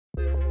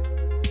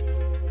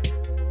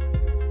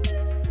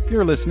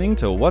You're listening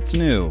to What's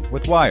New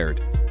with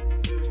Wired.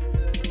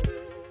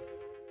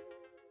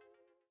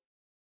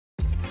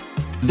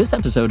 This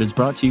episode is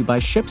brought to you by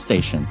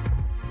ShipStation.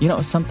 You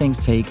know, some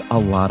things take a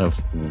lot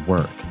of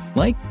work,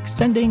 like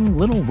sending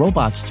little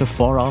robots to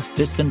far-off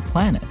distant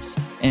planets.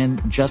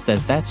 And just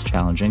as that's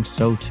challenging,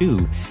 so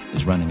too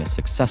is running a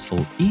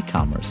successful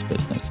e-commerce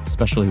business,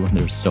 especially when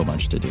there's so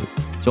much to do.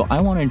 So I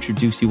want to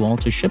introduce you all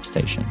to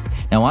ShipStation.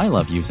 Now, I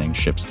love using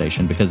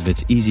ShipStation because of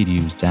its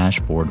easy-to-use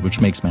dashboard,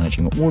 which makes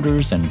managing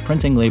orders and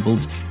printing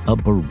labels a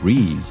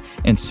breeze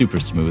and super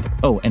smooth.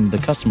 Oh, and the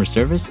customer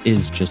service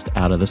is just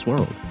out of this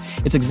world.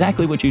 It's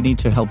exactly what you need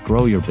to help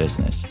grow your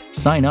business.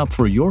 Sign up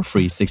for your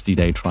free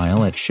 60-day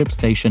trial at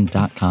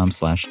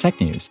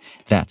shipstation.com/technews.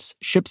 That's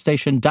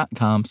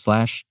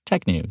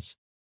shipstation.com/technews.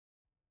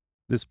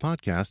 This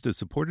podcast is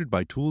supported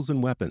by Tools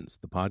and Weapons,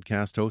 the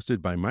podcast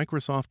hosted by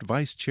Microsoft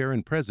Vice Chair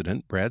and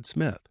President Brad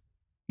Smith.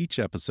 Each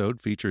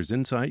episode features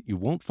insight you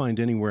won't find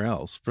anywhere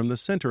else from the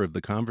center of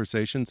the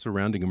conversation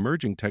surrounding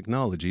emerging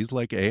technologies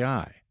like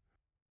AI.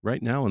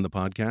 Right now in the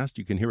podcast,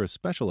 you can hear a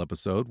special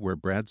episode where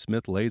Brad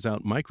Smith lays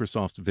out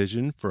Microsoft's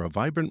vision for a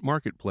vibrant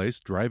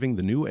marketplace driving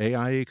the new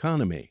AI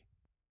economy.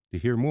 To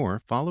hear more,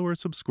 follow or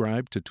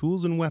subscribe to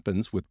Tools and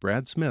Weapons with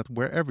Brad Smith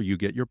wherever you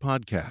get your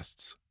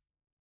podcasts.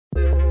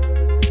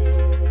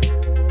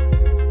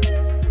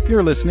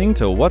 You're listening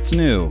to What's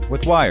New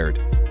with Wired.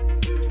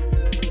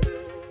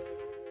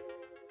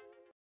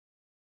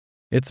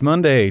 It's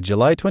Monday,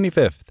 July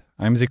 25th.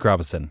 I'm Zeke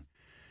Robison.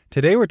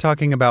 Today we're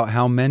talking about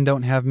how men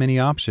don't have many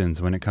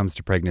options when it comes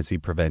to pregnancy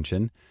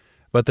prevention,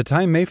 but the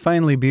time may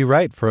finally be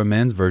right for a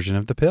men's version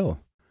of the pill.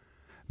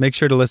 Make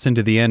sure to listen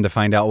to the end to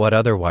find out what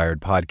other Wired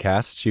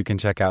podcasts you can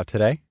check out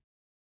today.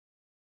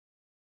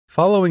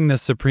 Following the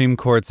Supreme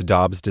Court's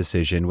Dobbs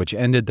decision, which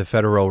ended the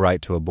federal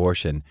right to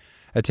abortion,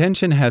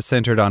 attention has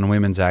centered on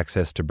women's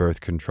access to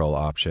birth control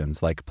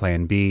options like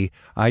Plan B,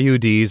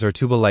 IUDs or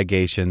tubal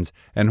ligations,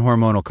 and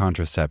hormonal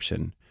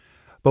contraception.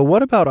 But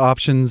what about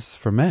options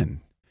for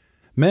men?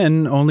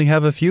 Men only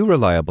have a few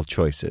reliable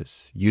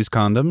choices: use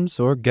condoms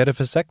or get a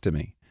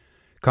vasectomy.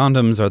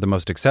 Condoms are the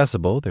most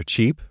accessible, they're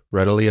cheap,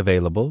 readily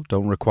available,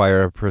 don't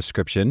require a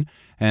prescription,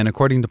 and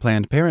according to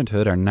Planned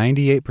Parenthood are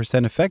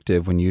 98%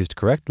 effective when used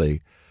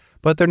correctly.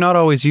 But they're not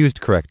always used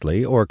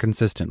correctly or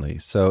consistently,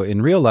 so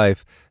in real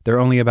life, they're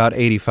only about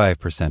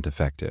 85%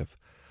 effective.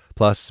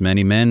 Plus,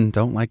 many men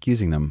don't like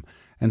using them,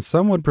 and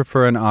some would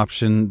prefer an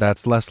option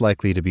that's less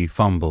likely to be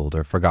fumbled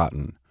or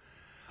forgotten.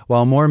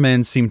 While more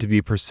men seem to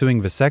be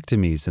pursuing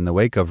vasectomies in the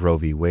wake of Roe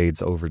v.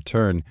 Wade's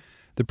overturn,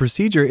 the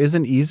procedure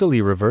isn't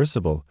easily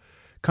reversible.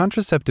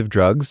 Contraceptive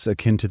drugs,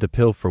 akin to the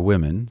pill for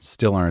women,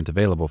 still aren't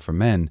available for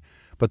men,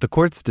 but the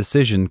court's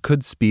decision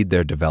could speed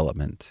their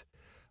development.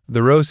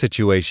 The Roe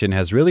situation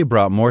has really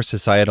brought more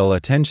societal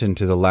attention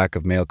to the lack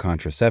of male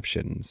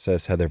contraception,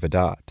 says Heather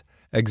Vedot,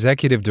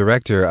 executive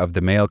director of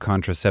the Male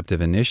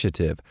Contraceptive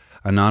Initiative,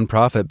 a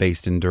nonprofit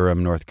based in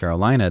Durham, North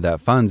Carolina that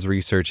funds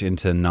research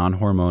into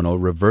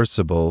non-hormonal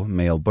reversible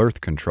male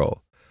birth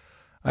control.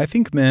 I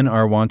think men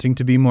are wanting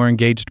to be more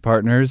engaged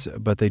partners,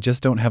 but they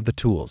just don't have the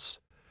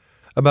tools.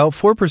 About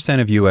 4%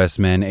 of U.S.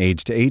 men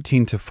aged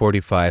 18 to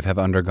 45 have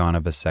undergone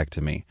a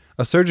vasectomy,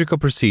 a surgical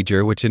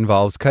procedure which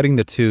involves cutting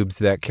the tubes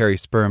that carry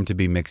sperm to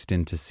be mixed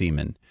into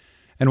semen.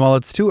 And while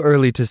it's too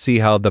early to see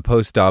how the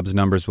post-Dobbs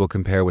numbers will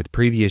compare with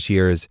previous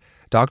years,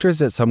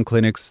 doctors at some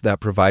clinics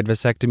that provide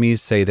vasectomies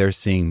say they're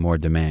seeing more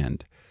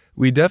demand.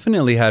 We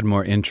definitely had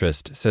more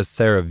interest, says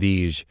Sarah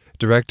Vige,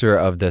 director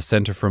of the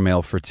Center for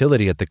Male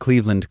Fertility at the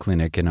Cleveland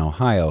Clinic in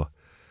Ohio.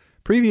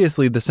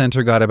 Previously, the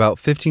center got about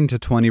 15 to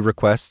 20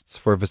 requests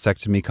for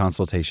vasectomy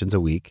consultations a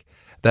week.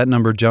 That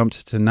number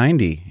jumped to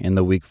 90 in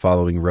the week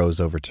following Roe's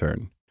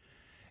overturn.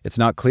 It's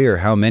not clear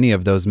how many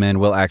of those men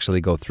will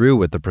actually go through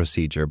with the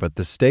procedure, but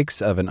the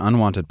stakes of an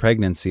unwanted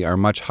pregnancy are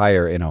much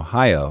higher in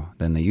Ohio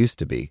than they used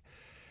to be.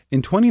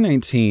 In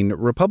 2019,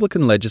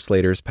 Republican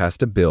legislators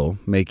passed a bill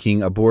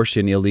making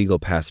abortion illegal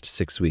past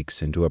 6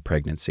 weeks into a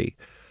pregnancy,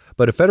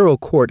 but a federal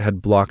court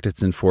had blocked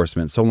its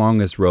enforcement so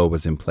long as Roe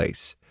was in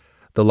place.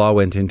 The law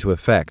went into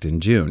effect in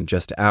June,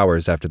 just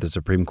hours after the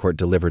Supreme Court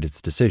delivered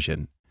its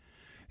decision.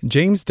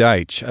 James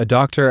Deitch, a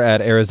doctor at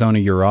Arizona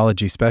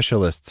Urology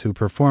Specialists who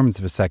performs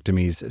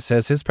vasectomies,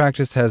 says his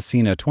practice has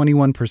seen a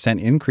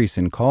 21% increase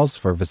in calls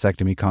for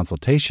vasectomy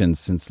consultations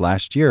since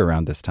last year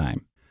around this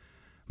time.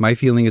 My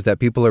feeling is that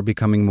people are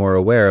becoming more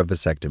aware of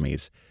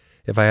vasectomies.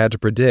 If I had to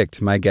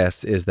predict, my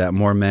guess is that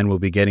more men will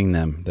be getting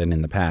them than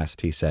in the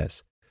past, he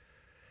says.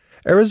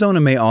 Arizona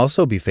may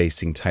also be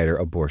facing tighter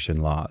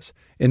abortion laws.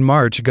 In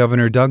March,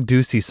 Governor Doug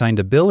Ducey signed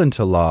a bill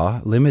into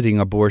law limiting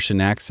abortion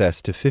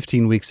access to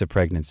 15 weeks of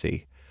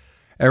pregnancy.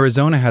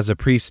 Arizona has a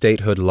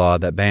pre-statehood law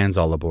that bans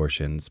all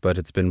abortions, but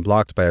it's been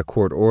blocked by a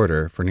court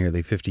order for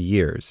nearly 50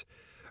 years.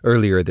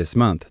 Earlier this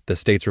month, the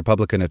state's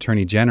Republican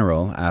Attorney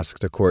General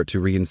asked a court to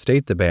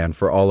reinstate the ban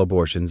for all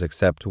abortions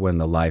except when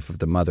the life of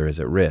the mother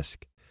is at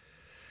risk.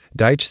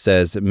 Deitch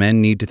says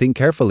men need to think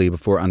carefully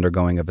before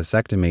undergoing a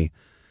vasectomy.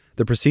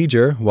 The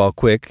procedure, while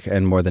quick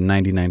and more than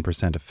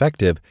 99%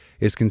 effective,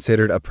 is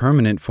considered a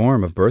permanent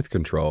form of birth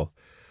control.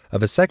 A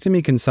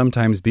vasectomy can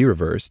sometimes be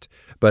reversed,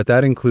 but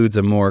that includes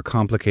a more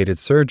complicated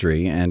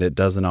surgery and it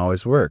doesn't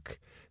always work.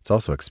 It's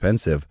also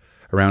expensive,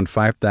 around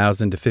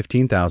 $5,000 to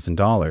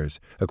 $15,000,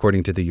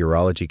 according to the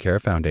Urology Care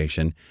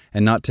Foundation,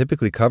 and not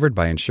typically covered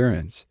by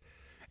insurance.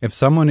 If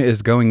someone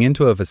is going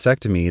into a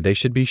vasectomy, they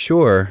should be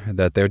sure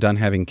that they're done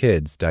having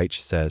kids,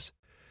 Deitch says.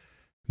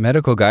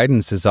 Medical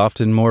guidance is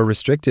often more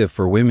restrictive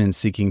for women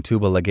seeking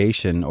tubal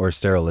ligation or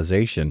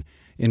sterilization,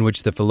 in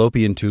which the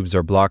fallopian tubes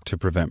are blocked to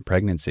prevent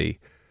pregnancy.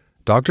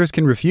 Doctors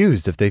can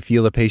refuse if they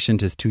feel a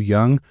patient is too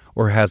young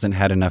or hasn't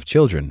had enough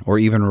children, or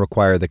even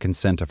require the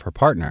consent of her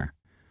partner.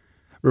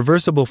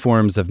 Reversible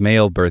forms of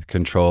male birth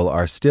control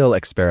are still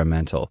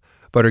experimental,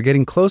 but are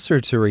getting closer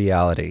to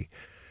reality.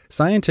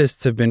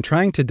 Scientists have been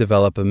trying to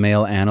develop a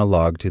male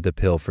analog to the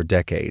pill for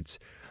decades,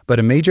 but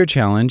a major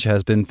challenge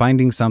has been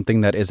finding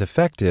something that is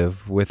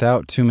effective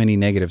without too many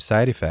negative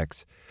side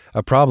effects,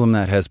 a problem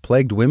that has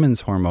plagued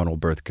women's hormonal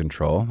birth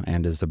control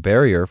and is a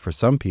barrier for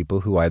some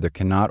people who either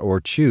cannot or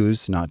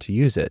choose not to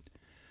use it.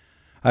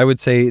 I would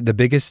say the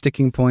biggest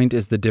sticking point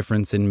is the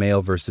difference in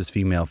male versus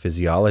female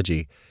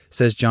physiology,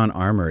 says John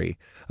Armory,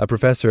 a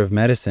professor of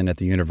medicine at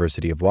the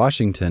University of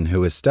Washington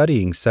who is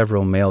studying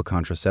several male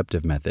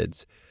contraceptive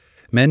methods.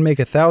 Men make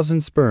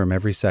 1,000 sperm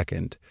every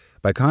second.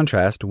 By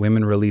contrast,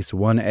 women release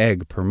 1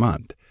 egg per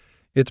month.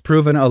 It's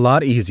proven a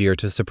lot easier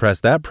to suppress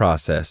that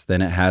process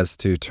than it has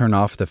to turn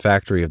off the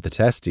factory of the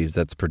testes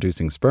that's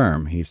producing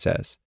sperm, he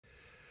says.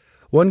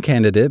 One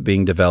candidate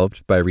being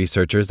developed by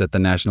researchers at the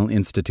National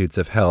Institutes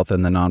of Health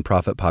and the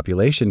nonprofit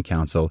Population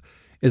Council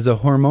is a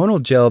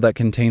hormonal gel that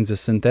contains a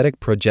synthetic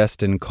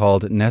progestin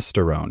called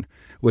Nesterone,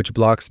 which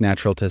blocks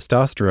natural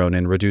testosterone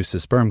and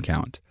reduces sperm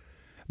count.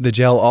 The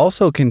gel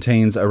also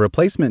contains a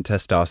replacement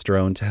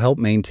testosterone to help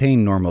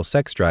maintain normal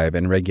sex drive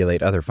and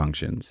regulate other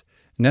functions.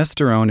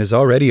 Nesterone is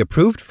already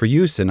approved for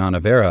use in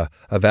Annovera,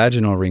 a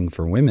vaginal ring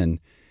for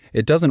women.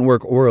 It doesn't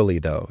work orally,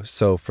 though,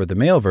 so for the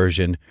male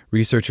version,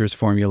 researchers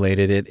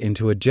formulated it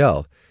into a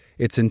gel.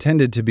 It's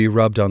intended to be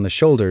rubbed on the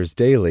shoulders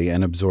daily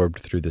and absorbed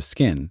through the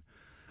skin.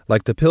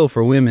 Like the pill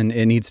for women,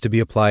 it needs to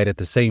be applied at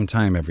the same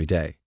time every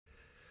day.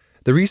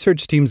 The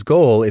research team's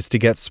goal is to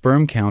get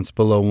sperm counts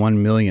below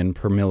 1 million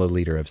per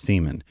milliliter of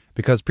semen,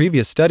 because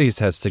previous studies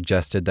have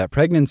suggested that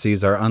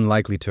pregnancies are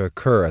unlikely to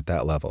occur at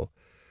that level.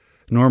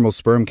 Normal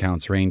sperm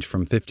counts range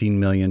from 15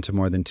 million to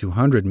more than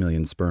 200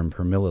 million sperm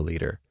per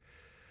milliliter.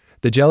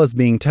 The gel is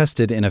being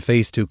tested in a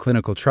phase 2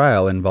 clinical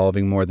trial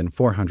involving more than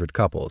 400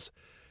 couples.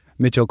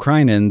 Mitchell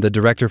Kreinen, the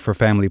director for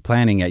family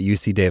planning at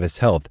UC Davis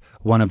Health,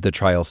 one of the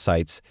trial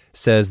sites,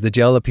 says the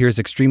gel appears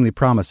extremely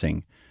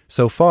promising.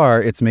 So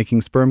far, it's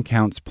making sperm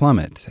counts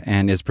plummet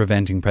and is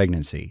preventing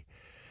pregnancy.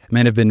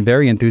 Men have been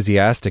very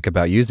enthusiastic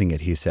about using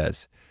it, he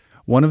says.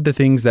 One of the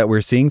things that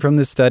we're seeing from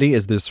this study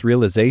is this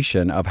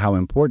realization of how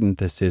important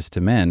this is to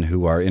men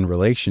who are in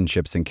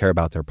relationships and care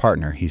about their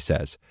partner, he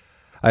says.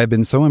 I have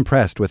been so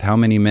impressed with how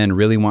many men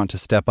really want to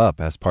step up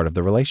as part of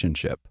the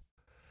relationship.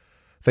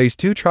 Phase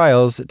 2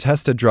 trials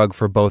test a drug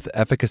for both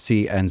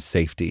efficacy and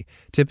safety,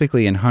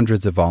 typically in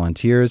hundreds of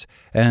volunteers,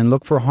 and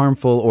look for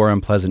harmful or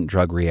unpleasant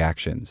drug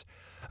reactions.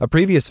 A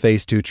previous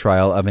Phase 2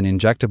 trial of an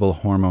injectable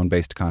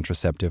hormone-based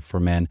contraceptive for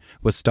men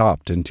was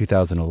stopped in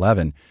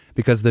 2011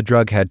 because the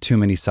drug had too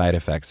many side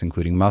effects,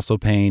 including muscle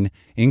pain,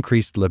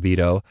 increased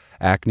libido,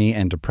 acne,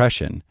 and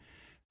depression.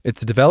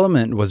 Its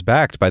development was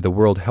backed by the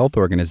World Health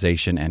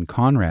Organization and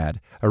Conrad,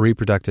 a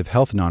reproductive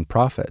health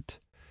nonprofit.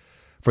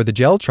 For the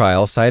gel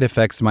trial, side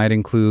effects might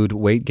include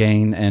weight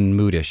gain and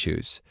mood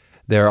issues.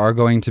 There are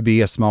going to be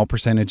a small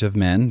percentage of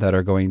men that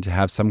are going to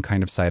have some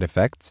kind of side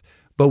effects,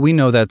 but we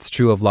know that's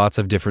true of lots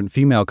of different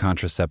female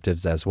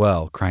contraceptives as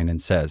well, Kreinen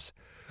says.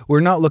 We're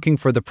not looking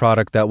for the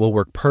product that will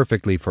work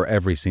perfectly for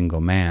every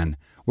single man.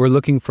 We're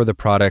looking for the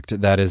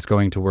product that is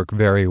going to work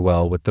very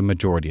well with the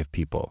majority of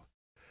people.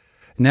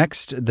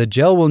 Next, the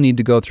gel will need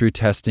to go through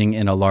testing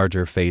in a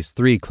larger Phase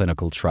 3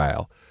 clinical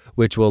trial,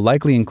 which will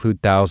likely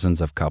include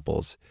thousands of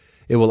couples.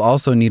 It will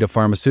also need a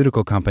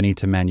pharmaceutical company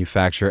to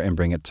manufacture and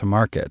bring it to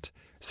market,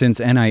 since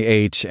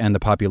NIH and the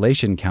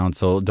Population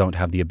Council don't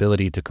have the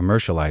ability to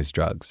commercialize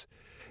drugs.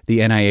 The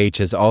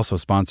NIH is also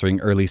sponsoring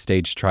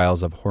early-stage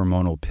trials of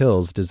hormonal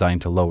pills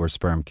designed to lower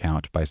sperm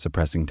count by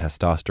suppressing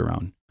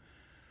testosterone.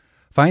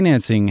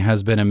 Financing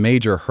has been a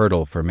major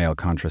hurdle for male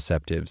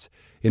contraceptives.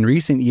 In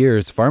recent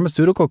years,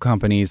 pharmaceutical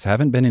companies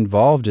haven't been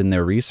involved in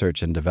their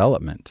research and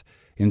development.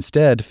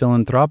 Instead,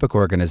 philanthropic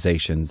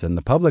organizations and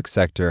the public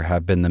sector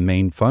have been the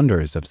main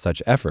funders of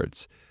such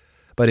efforts.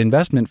 But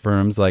investment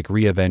firms like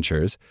Rhea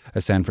Ventures,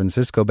 a San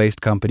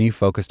Francisco-based company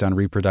focused on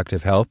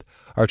reproductive health,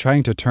 are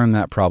trying to turn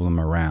that problem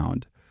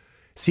around.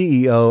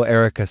 CEO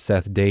Erica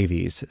Seth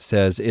Davies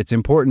says it's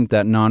important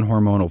that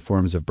non-hormonal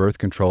forms of birth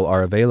control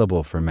are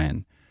available for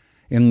men.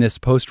 In this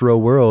post-Roe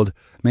world,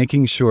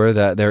 making sure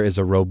that there is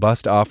a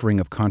robust offering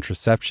of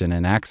contraception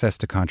and access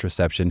to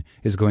contraception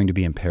is going to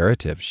be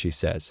imperative, she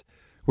says.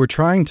 We're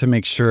trying to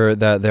make sure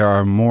that there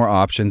are more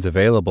options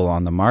available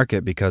on the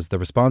market because the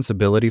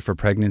responsibility for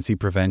pregnancy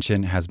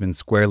prevention has been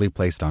squarely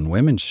placed on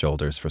women's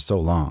shoulders for so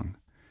long.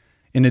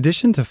 In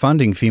addition to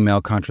funding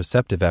female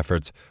contraceptive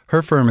efforts,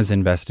 her firm is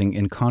investing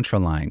in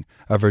Contraline,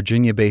 a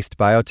Virginia-based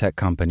biotech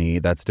company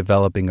that's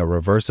developing a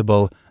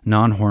reversible,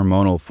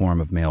 non-hormonal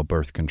form of male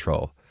birth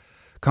control.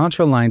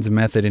 Contraline's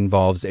method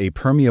involves a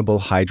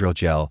permeable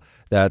hydrogel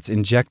that's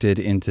injected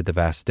into the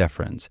vas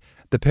deferens,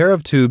 the pair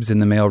of tubes in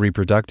the male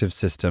reproductive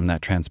system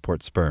that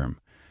transport sperm.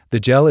 The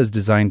gel is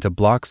designed to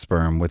block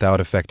sperm without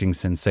affecting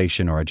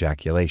sensation or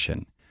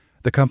ejaculation.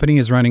 The company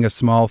is running a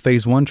small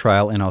Phase 1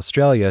 trial in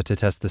Australia to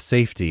test the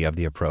safety of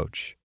the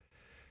approach.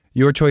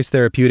 Your Choice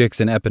Therapeutics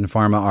and Eppin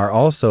Pharma are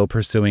also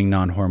pursuing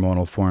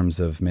non-hormonal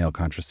forms of male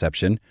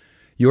contraception.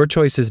 Your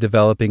Choice is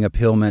developing a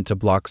pill meant to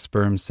block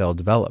sperm cell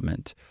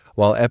development,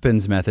 while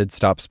Eppin's method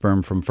stops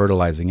sperm from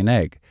fertilizing an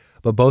egg,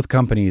 but both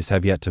companies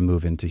have yet to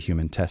move into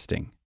human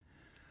testing.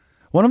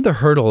 One of the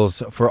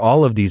hurdles for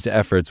all of these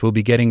efforts will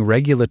be getting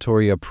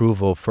regulatory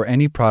approval for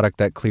any product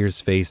that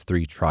clears Phase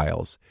 3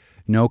 trials.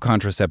 No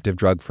contraceptive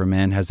drug for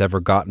men has ever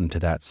gotten to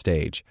that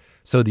stage,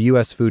 so the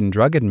U.S. Food and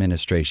Drug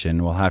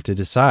Administration will have to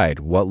decide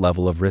what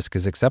level of risk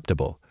is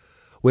acceptable.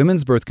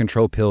 Women's birth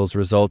control pills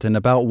result in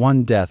about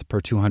 1 death per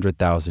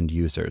 200,000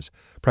 users,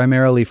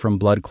 primarily from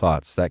blood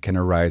clots that can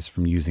arise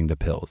from using the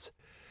pills.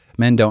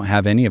 Men don't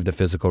have any of the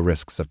physical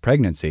risks of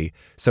pregnancy,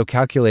 so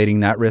calculating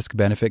that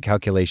risk-benefit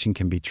calculation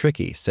can be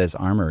tricky, says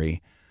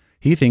Armory.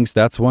 He thinks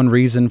that's one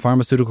reason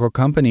pharmaceutical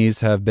companies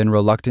have been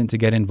reluctant to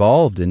get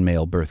involved in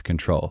male birth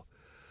control.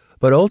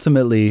 But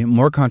ultimately,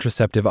 more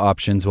contraceptive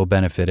options will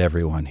benefit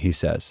everyone, he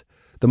says.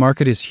 The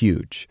market is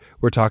huge.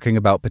 We're talking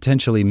about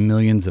potentially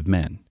millions of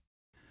men.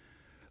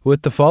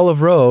 With the fall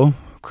of Roe,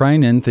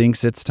 Kreinen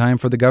thinks it's time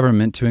for the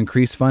government to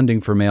increase funding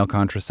for male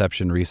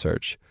contraception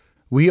research.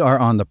 We are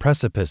on the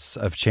precipice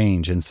of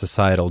change in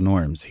societal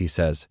norms, he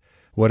says.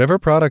 Whatever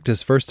product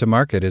is first to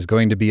market is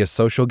going to be a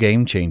social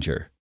game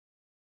changer.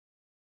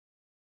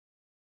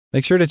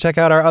 Make sure to check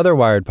out our other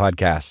Wired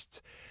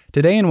podcasts.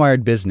 Today in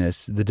Wired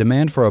Business, the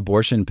demand for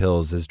abortion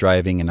pills is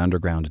driving an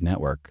underground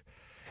network.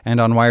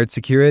 And on Wired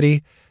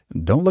Security,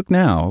 don't look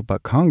now,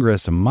 but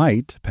Congress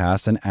might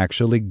pass an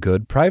actually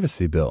good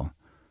privacy bill.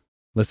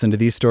 Listen to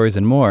these stories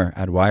and more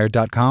at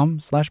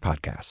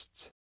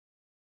wired.com/podcasts.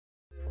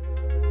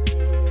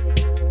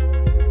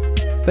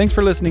 Thanks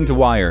for listening to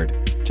Wired.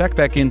 Check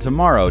back in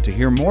tomorrow to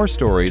hear more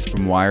stories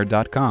from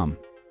wired.com.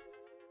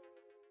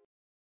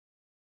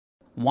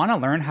 Want to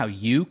learn how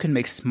you can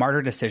make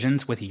smarter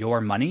decisions with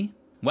your money?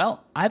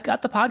 Well, I've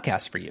got the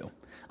podcast for you.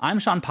 I'm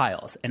Sean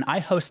Piles, and I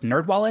host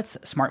NerdWallet's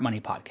Smart Money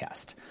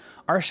Podcast.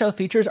 Our show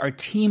features our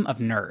team of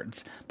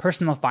nerds,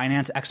 personal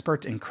finance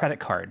experts in credit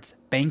cards,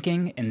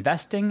 banking,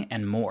 investing,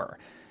 and more.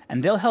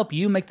 And they'll help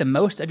you make the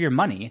most of your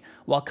money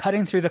while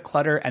cutting through the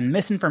clutter and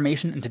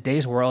misinformation in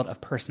today's world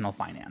of personal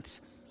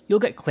finance. You'll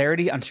get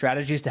clarity on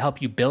strategies to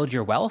help you build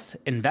your wealth,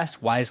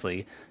 invest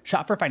wisely,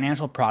 shop for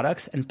financial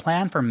products, and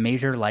plan for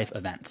major life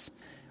events.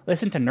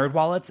 Listen to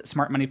NerdWallet's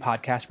Smart Money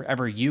Podcast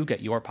wherever you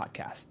get your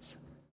podcasts.